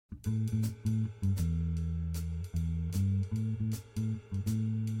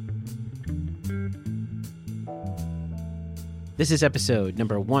This is episode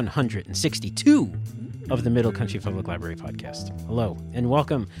number 162 of the Middle Country Public Library podcast. Hello and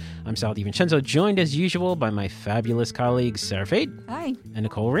welcome. I'm Sal DiVincenzo, joined as usual by my fabulous colleagues Sarah Fade. Hi. And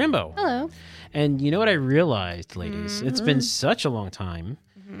Nicole Rambo. Hello. And you know what I realized, ladies? It's been such a long time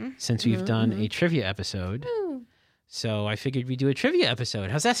since we've done a trivia episode. So I figured we'd do a trivia episode.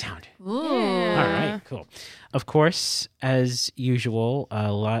 How's that sound? Ooh. All right, cool. Of course, as usual,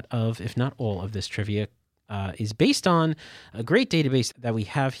 a lot of, if not all of this trivia is based on a great database that we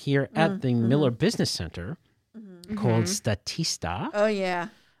have here at the Miller Business Center called Statista, Oh, yeah.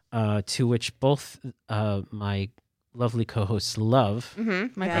 to which both my lovely co-hosts love.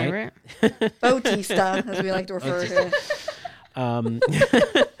 My Yeah. favorite. Bautista, as we like to refer to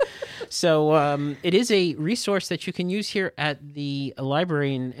it. So it is a resource that you can use here at the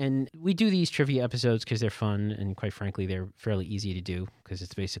library, and we do these trivia episodes because they're fun, and quite frankly, they're fairly easy to do because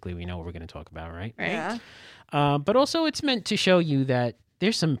it's basically we know what we're going to talk about, right? Right. Yeah. But also it's meant to show you that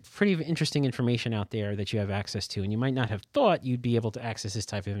there's some pretty interesting information out there that you have access to, and you might not have thought you'd be able to access this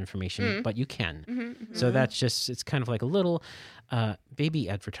type of information, but you can. So that's just, it's kind of like a little baby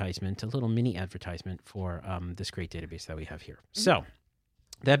advertisement, a little mini advertisement for this great database that we have here. So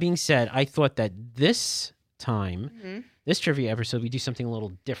that being said, I thought that this time, this trivia episode, we do something a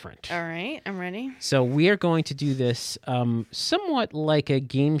little different. All right, I'm ready. So we are going to do this somewhat like a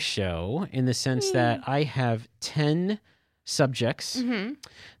game show in the sense that I have 10 subjects.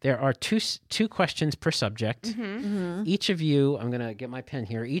 There are two questions per subject. Each of you, I'm going to get my pen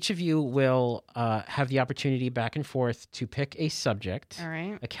here. Each of you will have the opportunity back and forth to pick a subject, All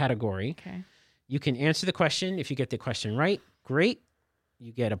right. a category. Okay. You can answer the question. If you get the question right, great.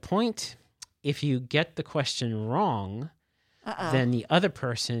 You get a point. If you get the question wrong, then the other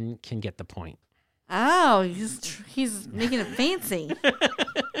person can get the point. Oh, he's making it fancy.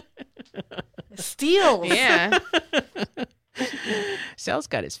 Steals. Yeah. Sal's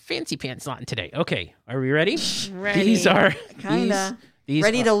got his fancy pants on today. Okay, are we ready? Ready. These are Kinda. these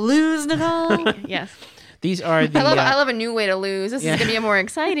Ready are, to lose, Nicole? Yes. These are the. I love a new way to lose. This is gonna be a more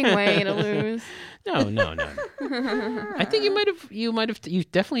exciting way to lose. No. I think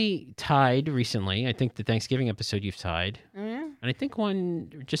you've definitely tied recently. I think the Thanksgiving episode you've tied, Oh yeah. and I think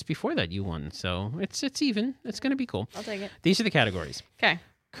one just before that you won. So it's even. It's going to be cool. I'll take it. These are the categories: Okay.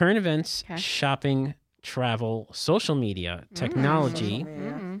 current events, Okay. shopping, travel, social media, technology,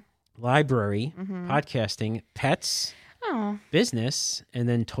 library, podcasting, pets, Oh. business, and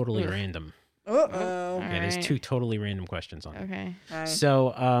then totally random. Uh-oh. Okay, there's Alright. 2 totally random questions on it. Okay. Okay.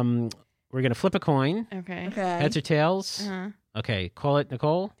 So we're going to flip a coin. Okay. Okay. Heads or tails? Uh-huh. Okay, call it,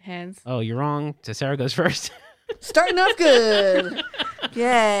 Nicole. Heads. Oh, you're wrong. So Sarah goes first. Starting off good.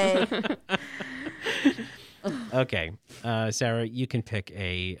 Yay. Okay, Sarah, you can pick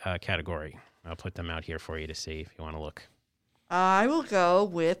a category. I'll put them out here for you to see if you want to look. I will go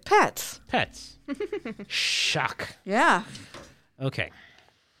with pets. Pets. Shock. Yeah. Okay.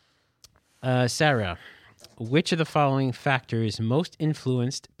 Sarah, which of the following factors most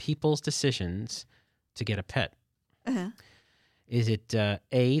influenced people's decisions to get a pet? Uh-huh. Is it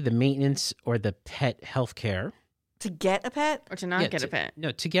A, the maintenance or the pet health care? To get a pet? Or to not get a pet.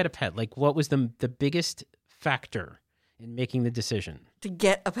 No, to get a pet. Like, what was the biggest factor in making the decision To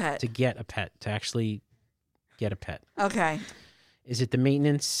get a pet. to get a pet, to actually get a pet? Okay. Is it the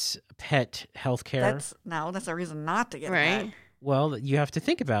maintenance, pet health care? That's a reason not to get a Right. pet. Well, you have to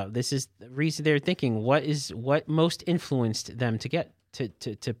think about this. Is the reason they're thinking what most influenced them to get to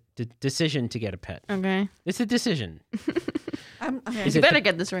the decision to get a pet. Okay. It's a decision. Okay. Is You it better the-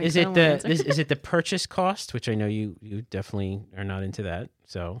 get this right. Is so I it don't the wanna answer. is it the purchase cost, which I know you definitely are not into that,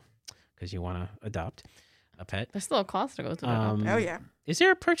 so because you want to adopt a pet. There's still a cost to go to. Oh, yeah. Is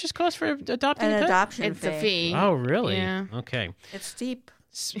there a purchase cost for adopting An a pet? adoption It's a fee. Oh, really? Yeah. Okay. It's steep.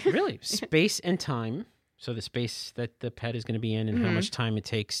 Really, space and time. So the space that the pet is going to be in, and how much time it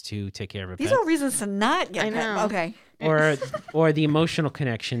takes to take care of a These pet, are reasons to not get I a pet. know. Okay. or the emotional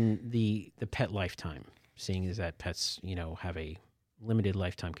connection, the pet lifetime. Seeing as that pets, have a limited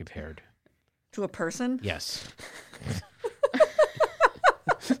lifetime compared. To a person? Yes.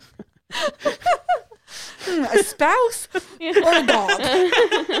 A spouse? Or a dog?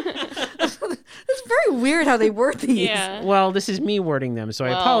 It's very weird how they word these. Yeah. Well, this is me wording them, so I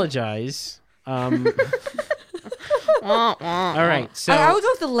Well. apologize. All right. So I would go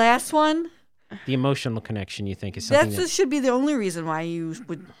with the last one. the emotional connection, you think, is something That should be the only reason why you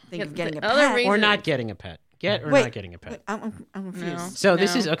would think of getting a the other pet. reason- or not getting a pet. Get or Wait, not getting a pet. I'm confused. So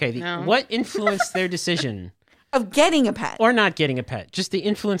this No, is okay. no. What influenced their decision Of getting a pet. Or not getting a pet. Just the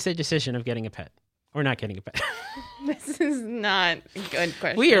influence their decision of getting a pet. Or not getting a pet. This is not a good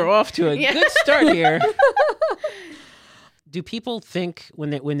question. We are off to a good start here. Do people think when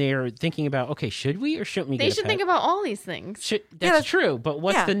they are thinking about, okay, should we or shouldn't we get a pet? They should think about all these things. That's true, but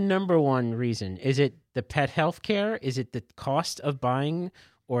what's yeah. the number one reason? Is it the pet health care? Is it the cost of buying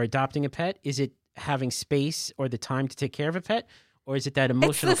or adopting a pet? Is it having space or the time to take care of a pet? Or is it that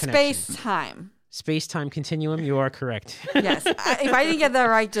emotional It's the connection? space-time. Space-time continuum, you are correct. Yes. If I didn't get that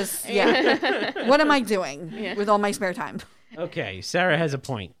right, just, what am I doing with all my spare time? Okay, Sarah has a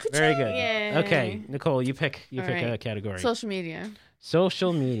point. Very good. Yay. Okay, Nicole, you pick All a right. category. Social media.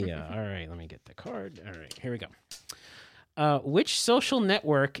 Social media. All right, let me get the card. All right, here we go. Which social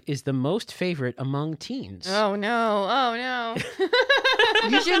network is the most favorite among teens? Oh no! Oh no!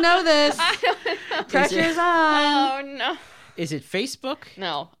 You should know this. I don't know. Pressure's on. Oh no! Is it Facebook,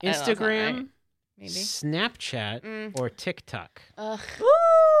 No. that's not Instagram, right. Maybe. Snapchat, or TikTok? Ugh.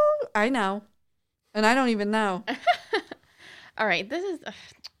 Ooh, I know. And I don't even know. All right. This is.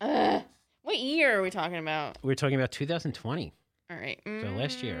 What year are we talking about? We're talking about 2020. All right. So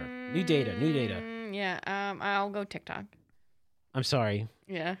last year. New data. Yeah. I'll go TikTok. I'm sorry,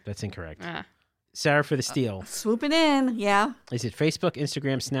 Yeah. that's incorrect. Ah. Sarah for the steal. Swooping in. Yeah. Is it Facebook,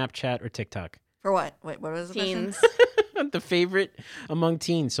 Instagram, Snapchat, or TikTok? For what? Wait, what was the question? Teens. The favorite among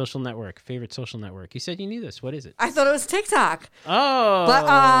teens social network. Favorite social network. You said you knew this. What is it? I thought it was TikTok. Oh. But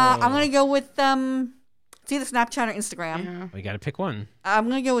I'm going to go with it's either Snapchat or Instagram. Yeah. We got to pick one. I'm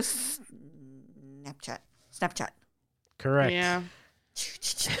going to go with Snapchat. Correct. Yeah.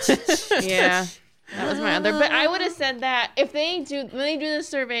 Yeah. That was my other. But I would have said that when they do the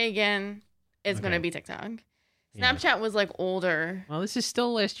survey again, it's Okay. gonna be TikTok. Yeah. Snapchat was like older. Well, this is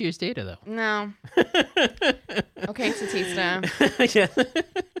still last year's data, though. No. Okay, Statista. Yeah.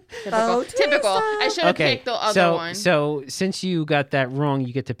 Typical. Typical. I should have picked the other one. So since you got that wrong,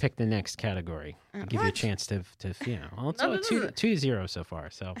 you get to pick the next category. I'll give you a What? chance to well, it's No, this two is- to 0 so far.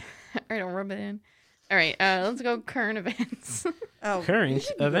 So All right, I'll rub it in. All right, let's go current events. Oh, you current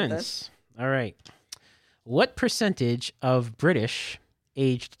should be good at this. events. All right. What percentage of British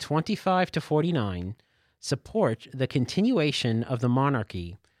aged 25 to 49 support the continuation of the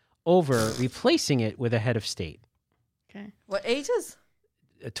monarchy over replacing it with a head of state? Okay. What ages?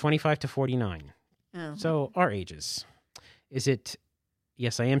 25 to 49. Oh. So our ages. Is it?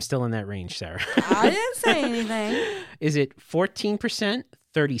 Yes, I am still in that range, Sarah. I didn't say anything. Is it 14%,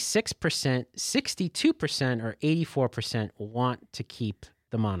 36%, 62%, or 84% want to keep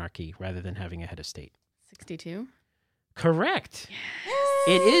the monarchy rather than having a head of state? 62. Correct.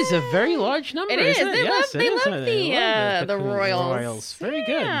 It is a very large number. It is. Isn't it? They Yes, love, it they is. love They love the royals. royals. Very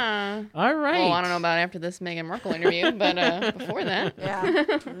good. Yeah. All right. Well, I don't know about after this Meghan Markle interview, but before that.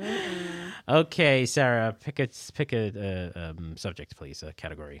 Yeah. Okay, Sarah, pick a subject, please. A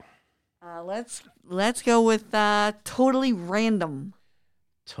category. Let's go with totally random.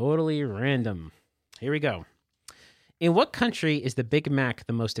 Totally random. Here we go. In what country is the Big Mac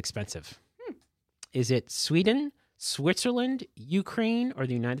the most expensive? Is it Sweden, Switzerland, Ukraine, or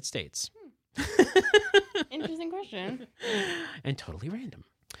the United States? Interesting question. And totally random.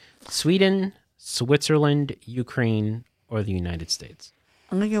 Sweden, Switzerland, Ukraine, or the United States?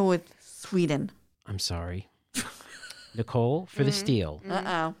 I'm gonna go with Sweden. I'm sorry. Nicole for the steal.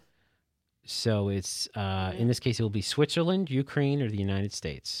 Uh-oh. So it's, in this case, it will be Switzerland, Ukraine, or the United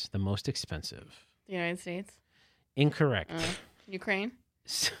States. The most expensive. The United States. Incorrect. Ukraine.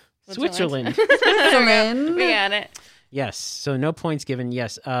 Switzerland. Switzerland. We got it. Yes. So no points given.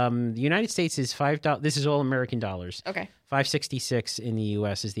 Yes. The United States is $5. This is all American dollars. Okay. $5.66 in the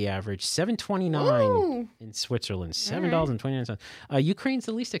U.S. is the average. $7.29 Ooh. in Switzerland. $7.29. Ukraine's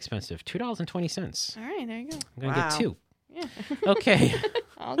the least expensive. $2.20. All right, there you go. I'm gonna get Wow. 2. Yeah. Okay.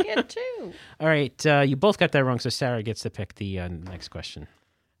 I'll get 2. All right. You both got that wrong, so Sarah gets to pick the next question.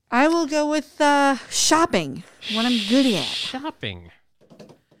 I will go with shopping. What I'm good at. Shopping.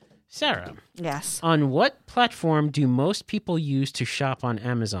 Sarah, Yes. on what platform do most people use to shop on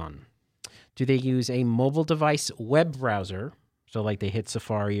Amazon? Do they use a mobile device web browser? So like they hit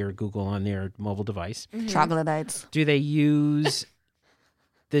Safari or Google on their mobile device. Troglodytes. Do they use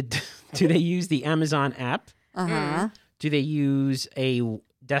the Amazon app? Uh-huh. Do they use a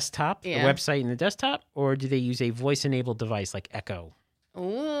desktop, Yeah. a website in the desktop, or do they use a voice-enabled device like Echo?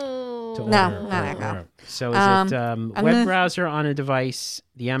 Ooh. to No, order- not or- Echo. or- So is it I'm web gonna- browser on a device,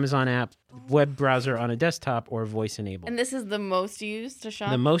 the Amazon app, web browser on a desktop, or voice enabled? And this is the most used to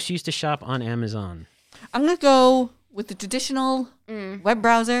shop? The most used to shop on Amazon. I'm gonna go with the traditional web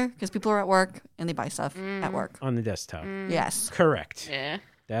browser because people are at work and they buy stuff at work. On the desktop. Yes. Correct. Yeah.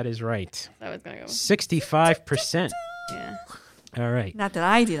 That is right. I was gonna go. 65%. Yeah. All right. Not that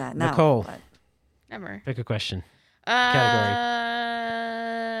I do that. No. Nicole. but- Never. Pick a question.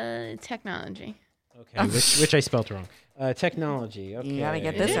 Technology. Okay. Which I spelled wrong. Technology. Okay. You gotta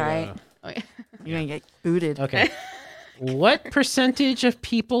get this right. Oh, yeah. You're gonna get booted. Okay. What percentage of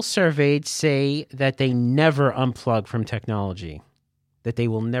people surveyed say that they never unplug from technology? That they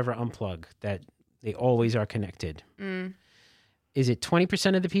will never unplug, that they always are connected? Is it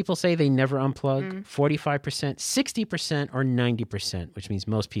 20% of the people say they never unplug, 45%, 60%, or 90%, which means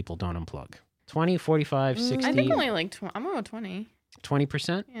most people don't unplug? 20, 45, 60, I think only like 20. I'm going to go 20.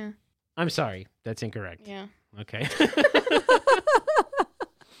 20%? Yeah. I'm sorry. That's incorrect. Yeah. Okay.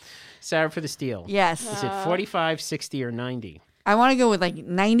 Sarah for the steal. Yes. Is it 45, 60, or 90? I want to go with like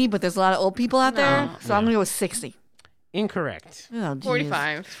 90, but there's a lot of old people out there, No. so I'm gonna go with 60. Incorrect. Oh, geez.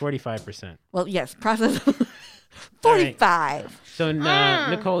 45. It's 45%. Well, yes, process 45. So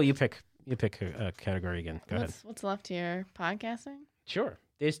Nicole, you pick a category again. Go ahead. What's left here? Podcasting? Sure.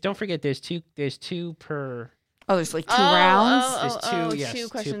 Don't forget there's two per Oh, there's like 2 rounds. there's two yes, two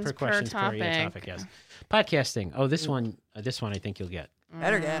questions per questions per topic. topic, yes. Podcasting. Oh, this one I think you'll get.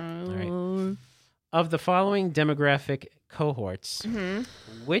 Better get. right. Of the following demographic cohorts,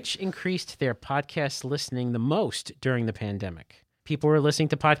 which increased their podcast listening the most during the pandemic? People were listening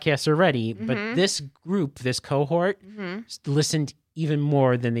to podcasts already, but this group, this cohort, listened even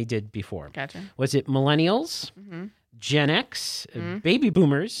more than they did before. Gotcha. Was it millennials, Gen X, baby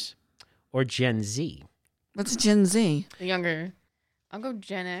boomers, or Gen Z? What's Gen Z? The younger. I'll go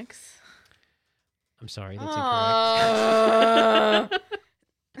Gen X. I'm sorry, that's incorrect.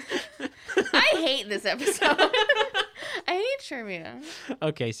 I hate this episode. I hate trivia.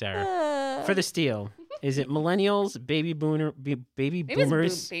 Okay, Sarah. For the steal, is it millennials, baby boomers, Maybe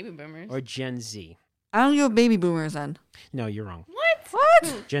it's baby boomers. or Gen Z? I don't go with baby boomers then. No, you're wrong.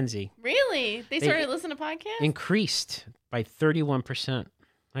 What? Gen Z Really? They started listening to podcasts? increased by 31%. Isn't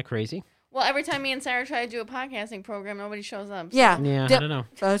that crazy? Well, every time me and Sarah try to do a podcasting program, nobody shows up. So. Yeah. Yeah, I don't know.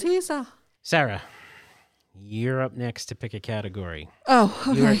 Batista. Sarah, you're up next to pick a category. Oh,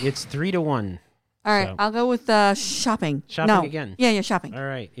 okay. It's 3-1. All right. so- I'll go with shopping. Shopping No. again. Yeah, shopping. All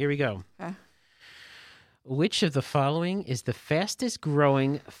right, here we go. Okay. Which of the following is the fastest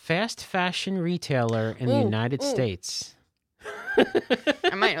growing fast fashion retailer in the Ooh, United ooh. States?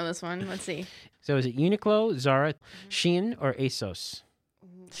 I might know this one. Let's see. So is it Uniqlo, Zara, Shein, or ASOS?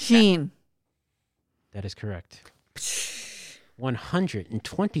 Sheen. That is correct.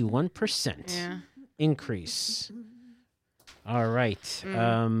 121% Yeah. increase. All right.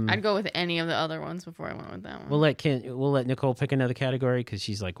 I'd go with any of the other ones before I went with that one. We'll let Nicole pick another category because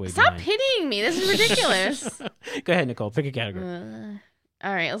she's like way Stop behind. pitying me. This is ridiculous. Go ahead, Nicole. Pick a category.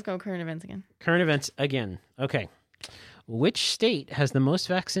 All right, let's go current events again. Current events again. Okay. Which state has the most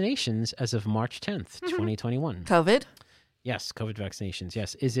vaccinations as of March 10th, 2021? COVID. Yes, COVID vaccinations.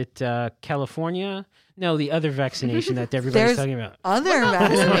 Yes. Is it California? No, the other vaccination that everybody's There's talking about. Other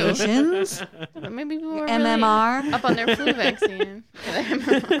vaccinations. Maybe people were MMR. really up on their flu vaccine.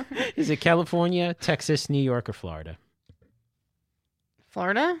 Is it California, Texas, New York, or Florida?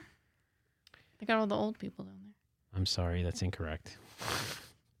 Florida? They got all the old people down there. I'm sorry, that's incorrect.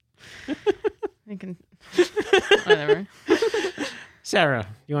 They can. Whatever. Sarah,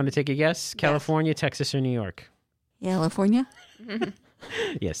 you want to take a guess? California, Texas, or New York? California.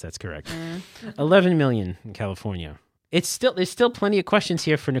 Yes, that's correct. 11 million in California. There's still plenty of questions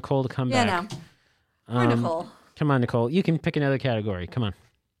here for Nicole to come Yeah, back. no. Nicole. Come on, Nicole. You can pick another category. Come on.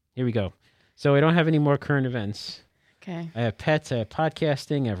 Here we go. So I don't have any more current events. Okay, I have pets, I have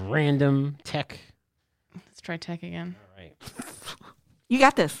podcasting, I have random tech. let's try tech again. All right. You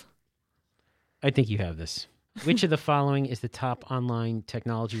got this. I think you have this. Which of the following is the top online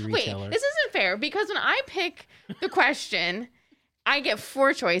technology retailer? Wait, this isn't fair because when I pick the question, I get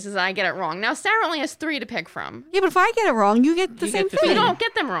 4 choices and I get it wrong. Now Sarah only has 3 to pick from. Yeah, but if I get it wrong, you get the You same get the thing. You don't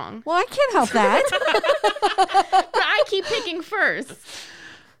get them wrong. Well, I can't help that. But I keep picking first.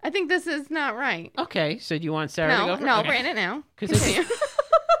 I think this is not right. Okay, so do you want Sarah to No, go first? no, Okay. Brandon, now. 'Cause I think-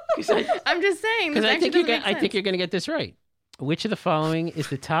 Continue. I'm just saying. This I actually think you doesn't make I think sense. you're going to get this right. Which of the following is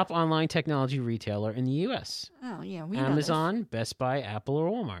the top online technology retailer in the U.S.? Oh, yeah. We know Amazon, Best Buy, Apple,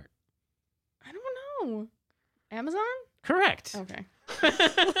 or Walmart? I don't know. Amazon? Correct. Okay.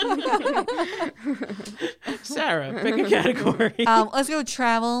 Sarah, pick a category. this. Let's go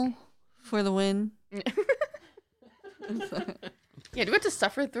travel for the win. Yeah, do we have to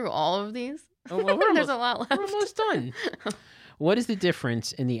suffer through all of these? Oh, well, we're There's almost- a lot left. We're almost done. What is the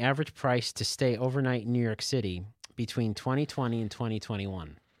difference in the average price to stay overnight in New York City between 2020 and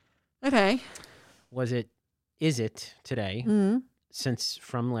 2021? Okay. Is it today Mm-hmm. since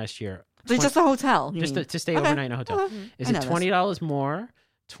from last year. So just a hotel. You Just mean? to stay Okay. overnight in a hotel. Okay. Is I it know this. $20 more,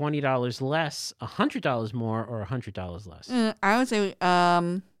 $20 less, $100 more, or $100 less? I would say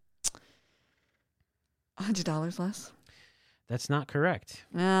 $100 less. That's not correct.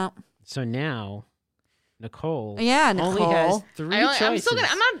 No. So now, Nicole Yeah, only has Nicole. 3 I'm choices. still gonna.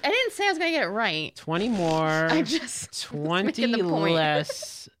 I didn't say I was gonna get it right. 20 more, I just 20 making the point.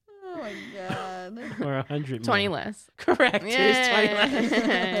 less, Oh my god. or 100 20 more. less. Correct. It is 20 less.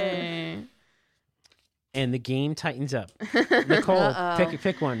 Yay. And the game tightens up. Nicole, Uh-oh.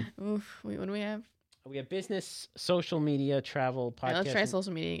 pick one. Oof. Wait, what do we have? We have business, social media, travel, All right, let's try podcasting.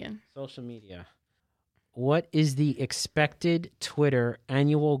 social media again. Social media. What is the expected Twitter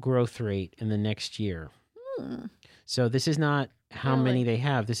annual growth rate in the next year? So this is not how Really? many they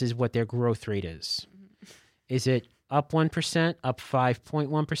have. This is what their growth rate is. Is it up 1%, up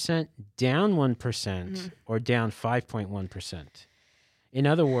 5.1%, down 1%, or down 5.1%? In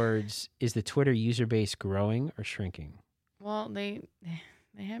other words, is the Twitter user base growing or shrinking? Well, they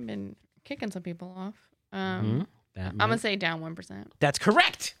have been kicking some people off. Mhm. That I'm gonna might- say down 1%. That's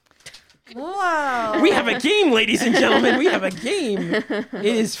correct. Whoa. We have a game, ladies and gentlemen. We have a game. It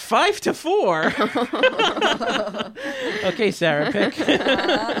is 5-4. Okay, Sarah, pick.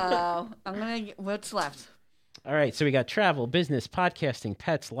 Uh-oh. I'm going to... What's left? All right, so we got travel, business, podcasting,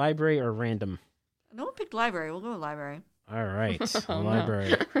 pets, library, or random. No one picked library. We'll go with library. All right, Oh, no.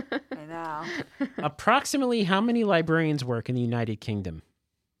 library. I know. Approximately how many librarians work in the United Kingdom?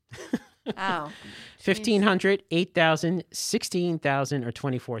 Oh. 1,500, 8,000, 16,000, or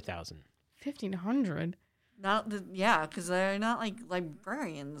 24,000? 1,500. Yeah, because they're not like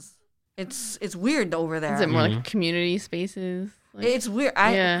librarians. It's weird over there. Is it more like community spaces? Like, It's weird.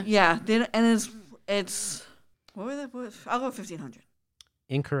 Yeah. And it's what were the? I'll go 1,500.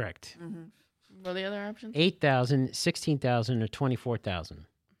 Incorrect. what are the other options? 8,000, 16,000, or 24,000?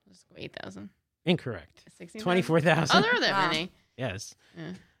 Let's go 8,000. Incorrect. 16,000? 24,000. Oh, there are that Wow. many. Yes.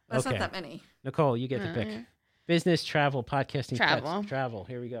 Yeah. That's Okay. not that many. Nicole, you get to pick. Yeah. Business, travel, podcasting, Travel. pets. Travel.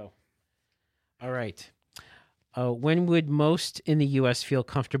 Here we go. All right. When would most in the U.S. feel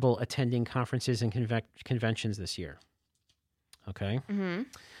comfortable attending conferences and conventions this year? Okay.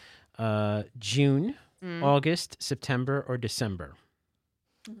 Mm-hmm. June, August, September, or December?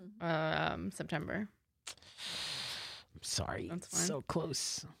 September. I'm sorry. That's fine. So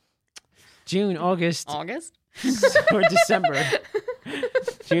close. June, August, August? or December?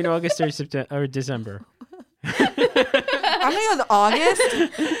 June, August, or September, or December? I'm gonna go with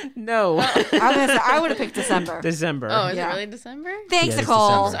August. No. I would have picked December. December. Oh, is Yeah. it really December? Thanks, Yeah, it's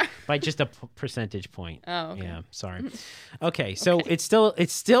Nicole. December. By just a percentage point. Oh, okay. Yeah, sorry. Okay, so it's still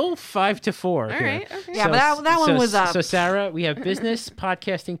 5-4. All here. right, okay. Yeah, but that one was So Sarah, we have business,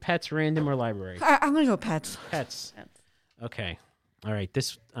 podcasting, pets, random, or library. I'm gonna go pets. Pets. Pets. Okay. All right.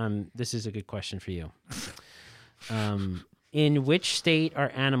 This is a good question for you. In which state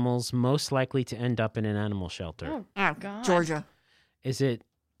are animals most likely to end up in an animal shelter? Oh, Ah, God. Georgia. Is it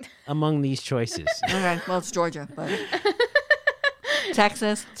among these choices? Okay, well it's Georgia, but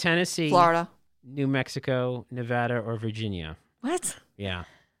Texas, Tennessee, Florida. New Mexico, Nevada, or Virginia? What? Yeah.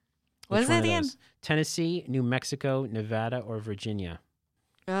 What Which is one it of again? those? Tennessee, New Mexico, Nevada, or Virginia?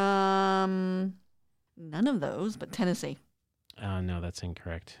 None of those, but Tennessee. No, that's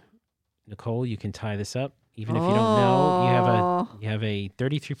incorrect. Nicole, you can tie this up. Even if you don't know, you have a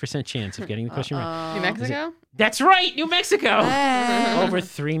 33% chance of getting the question right. New Mexico? That's right, New Mexico. Hey. Over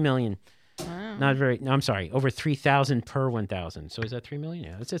 3 million. Wow. Not very. No, I'm sorry. Over 3,000 per 1,000. So is that 3 million?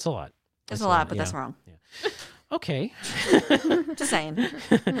 Yeah, it's a lot. It's That's a lot, but that's yeah. wrong. Okay. Just saying.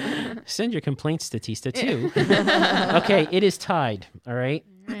 Send your complaints to Tista too. Okay, it is tied. All right.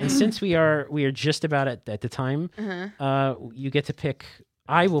 And since we are just about at the time, you get to pick.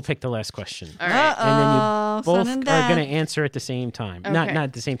 I will pick the last question. All right. And then you both sudden are going to death. answer at the same time. Okay. Not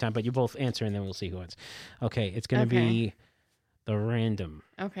at the same time, but you both answer, and then we'll see who wins. Okay, it's going to Okay. be the random.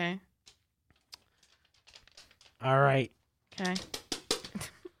 Okay. All right. Okay.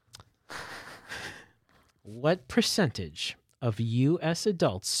 What percentage of U.S.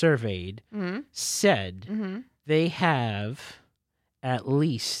 adults surveyed said they have at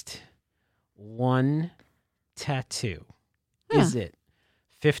least one tattoo? Is it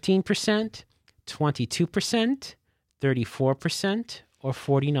 15%, 22%, 34%, or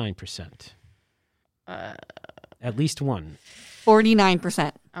 49%? At least one.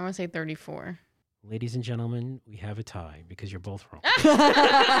 49%. I'm going to say 34. Ladies and gentlemen, we have a tie because you're both wrong.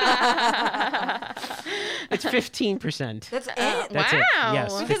 It's 15%. That's it. That's it. Wow.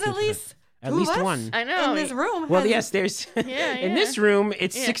 Yes. Because at 15%. least At two of least us one. I know. in this room. Well, has- yes, there's Yeah, in this room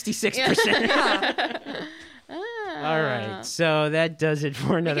it's Yeah. 66%. Ah. All right. So that does it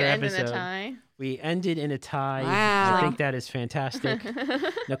for We another could end episode. in a tie. We ended in a tie. Wow. I think that is fantastic.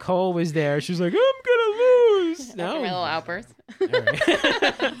 Nicole was there. She was like, I'm going to lose. After my little outburst. All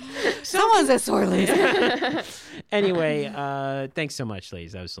right. Someone's a sore loser. Anyway, thanks so much,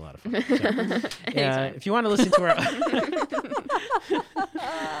 ladies. That was a lot of fun. So, Anytime. if you want to listen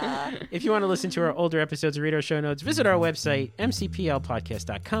to our older episodes or read our show notes, visit our website,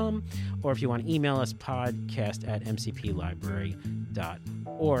 mcplpodcast.com, or if you want to email us,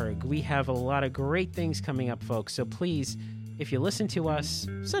 podcast@mcplibrary.org. We have a lot of great things coming up, folks. So please, if you listen to us,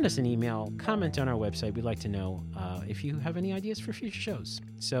 send us an email, comment on our website. We'd like to know if you have any ideas for future shows.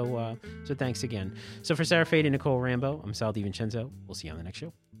 So thanks again. So for Sarah Fade and Nicole Rambo, I'm Sal DiVincenzo. We'll see you on the next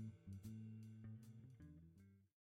show.